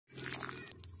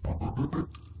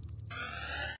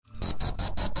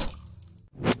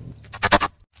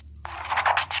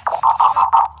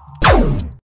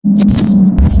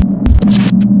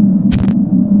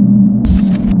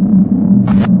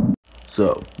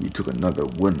So, we took another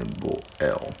winnable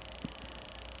L.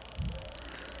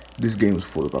 This game was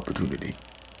full of opportunity.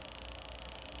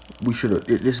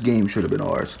 This game should have been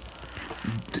ours.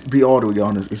 To be all the way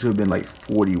honest, it should have been like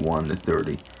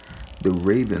 41-30. The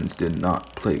Ravens did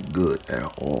not play good at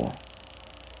all.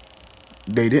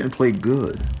 They didn't play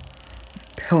good.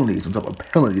 Penalties on top of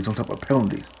penalties on top of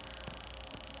penalties.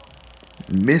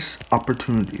 Missed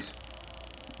opportunities.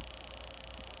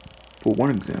 For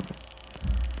one example,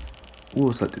 it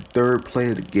was like the third play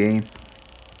of the game.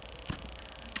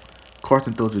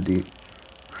 Carson throws it deep.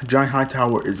 John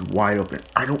Hightower is wide open.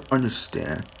 I don't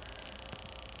understand.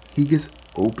 He gets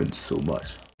open so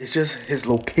much. It's just his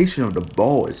location of the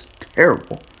ball is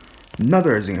terrible.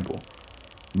 Another example.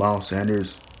 Miles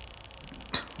Sanders.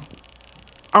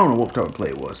 I don't know what type of play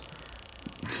it was.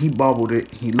 He bobbled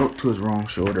it. He looked to his wrong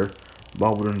shoulder.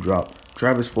 Bobbled and dropped.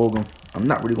 Travis Fulgham. I'm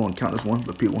not really going to count this one,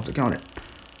 but people want to count it.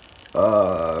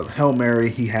 Hail Mary.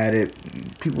 He had it.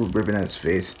 People was ripping at his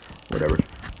face. Whatever.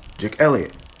 Jake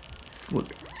Elliott.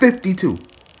 52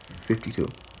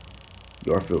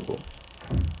 yard field goal.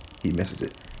 He misses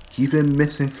it. He's been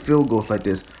missing field goals like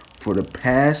this for the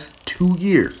past 2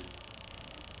 years.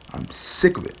 I'm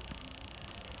sick of it.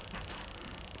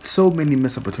 So many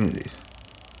missed opportunities.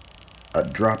 A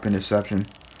drop interception.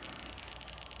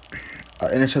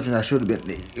 An interception that should have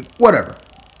been. Whatever.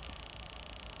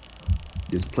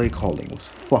 This play calling was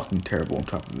fucking terrible on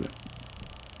top of it.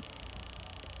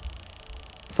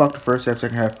 Fuck the first half,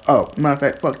 second half. Oh, matter of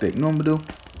fact, fuck that. You know what I'm going to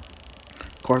do?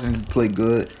 Carson played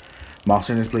good. Miles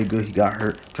Sanders played good. He got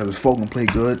hurt. Travis Fulgham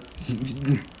played good.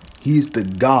 He's the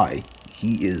guy.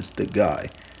 He is the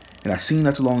guy. And I seen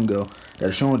not too long ago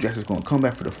that Deshaun Jackson's going to come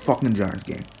back for the fucking Giants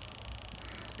game.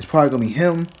 It's probably going to be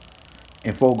him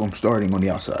and Fulgham starting on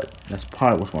the outside. That's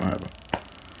probably what's going to happen.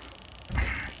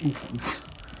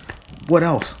 What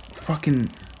else?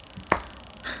 Fucking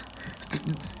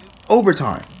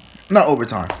overtime. Not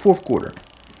overtime. Fourth quarter.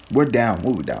 We're down.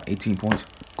 What were we down? 18 points.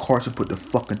 Carson put the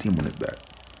fucking team on his back.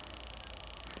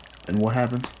 And what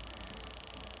happens?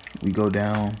 We go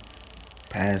down.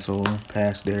 Pass over.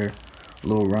 Pass there. A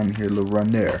little run here. A little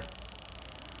run there.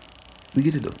 We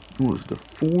get to the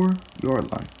 4-yard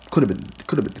line. Could have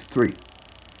been the 3.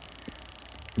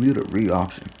 We get a read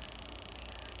option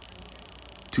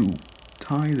to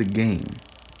tie the game.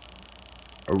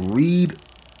 A read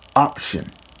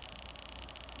option.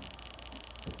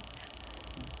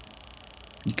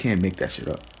 You can't make that shit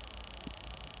up.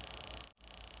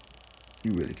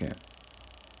 You really can't.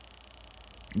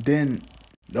 Then,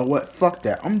 you know what? Fuck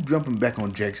that. I'm jumping back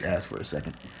on Jake's ass for a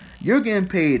second. You're getting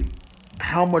paid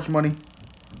how much money?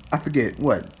 I forget.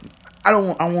 What? I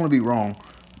want to be wrong.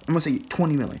 I'm going to say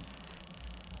 $20 million.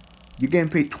 You're getting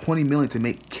paid $20 million to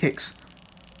make kicks.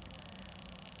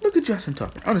 Look at Justin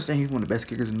Tucker. I understand he's one of the best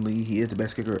kickers in the league. He is the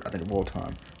best kicker, I think, of all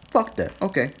time. Fuck that.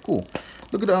 Okay, cool.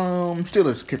 Look at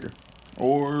Steelers kicker.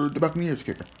 Or the Buccaneers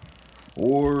kicker.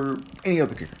 Or any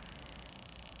other kicker.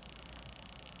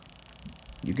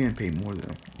 You're getting paid more than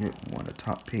them. You're one of the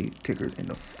top paid kickers in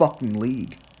the fucking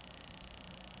league.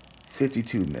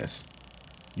 52 missed.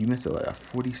 You missed like a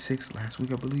 46 last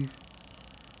week, I believe.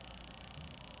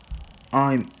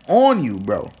 I'm on you,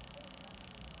 bro.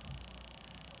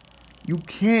 You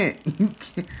can't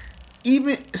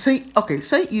even say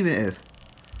even if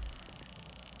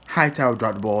Hightower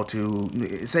dropped the ball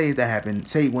to, say if that happened,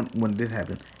 say when this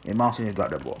happened, and Miles Sanders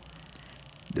dropped that ball,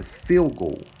 the field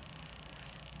goal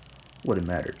wouldn't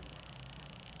matter.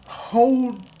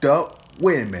 Hold up,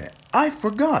 wait a minute, I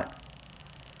forgot.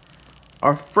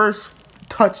 Our first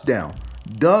touchdown,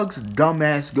 Doug's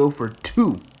dumbass go for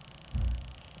 2.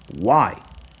 Why?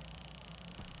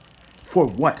 For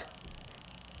what?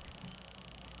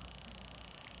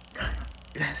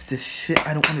 That's the shit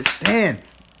I don't understand.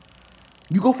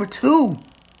 You go for 2.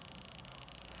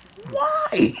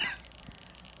 Why?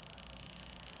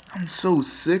 I'm so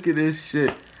sick of this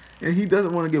shit. And he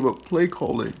doesn't want to give up play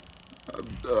calling.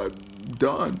 I'm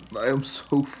done. I am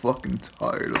so fucking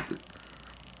tired of it.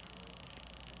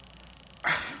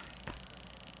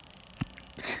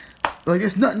 Like,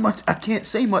 it's nothing much. I can't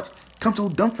say much. I'm so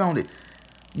dumbfounded.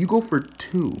 You go for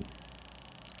 2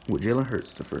 with Jalen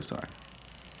Hurts the first time.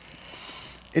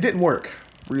 It didn't work.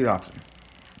 Read option.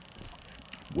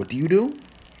 What do?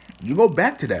 You go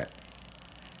back to that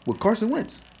with Carson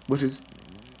Wentz, which is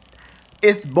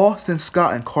it's Boston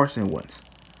Scott and Carson Wentz.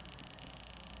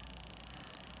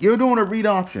 You're doing a read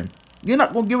option. You're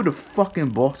not gonna give it to fucking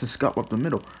Boston Scott up the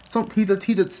middle. He's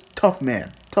a tough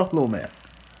man, tough little man.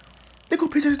 They go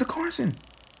pitch to Carson.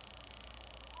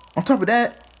 On top of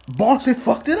that, Boston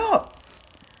fucked it up.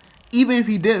 Even if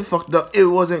he didn't fuck it up, it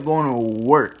wasn't gonna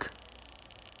work.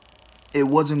 It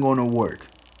wasn't gonna work.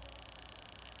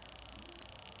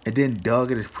 And then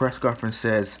Doug at his press conference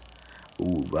says,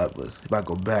 "Ooh, if I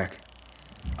go back,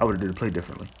 I would have did the play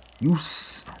differently." Oh my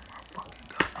fucking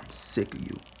God, I'm sick of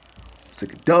you.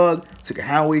 Sick of Doug, sick of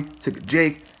Howie, sick of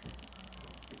Jake,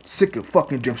 sick of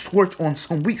fucking Jim Schwartz on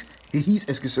some weeks. He's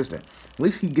inconsistent. At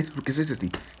least he gets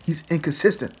consistency. He's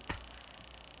inconsistent.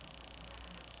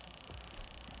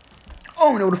 I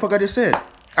don't know what the fuck I just said.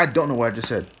 I don't know what I just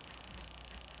said.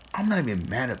 I'm not even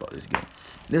mad about this game.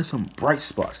 There's some bright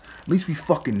spots. At least we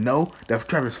fucking know that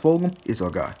Travis Fulgham is our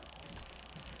guy.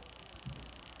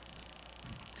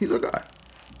 He's our guy.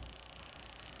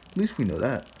 At least we know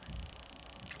that.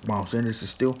 Miles Sanders is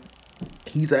still,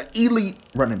 he's an elite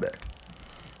running back.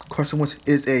 Carson Wentz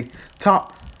is a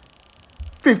top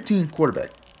 15 quarterback.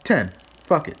 10.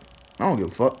 Fuck it. I don't give a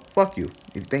fuck. Fuck you.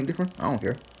 If you think different, I don't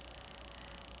care.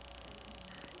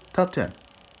 Top 10.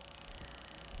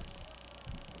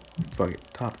 Fuck it.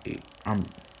 Top 8. I'm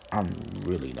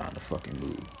really not in the fucking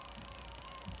mood.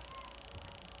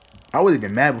 I wasn't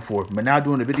even mad before, but now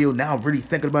doing the video, now I'm really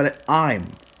thinking about it,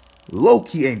 I'm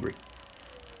low-key angry.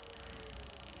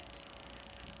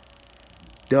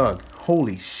 Doug,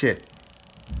 holy shit.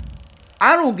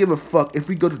 I don't give a fuck if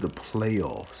we go to the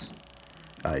playoffs.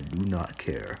 I do not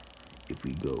care if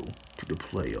we go to the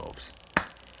playoffs.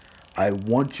 I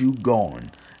want you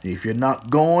gone. And if you're not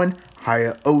gone,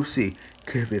 hire OC.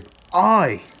 Because if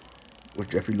I was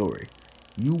Jeffrey Lurie,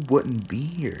 you wouldn't be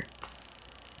here.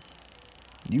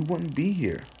 You wouldn't be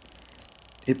here.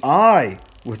 If I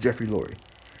was Jeffrey Lurie,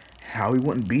 Howie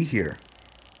wouldn't be here.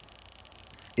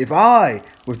 If I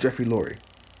was Jeffrey Lurie,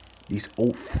 these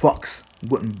old fucks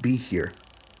wouldn't be here.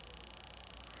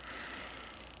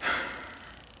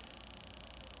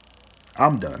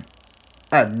 I'm done.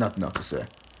 I have nothing else to say.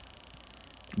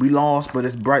 We lost, but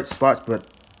it's bright spots, but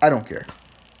I don't care.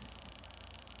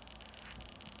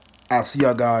 I'll see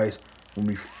y'all guys when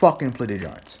we fucking play the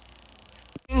Giants.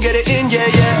 Get it in, yeah,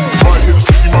 yeah.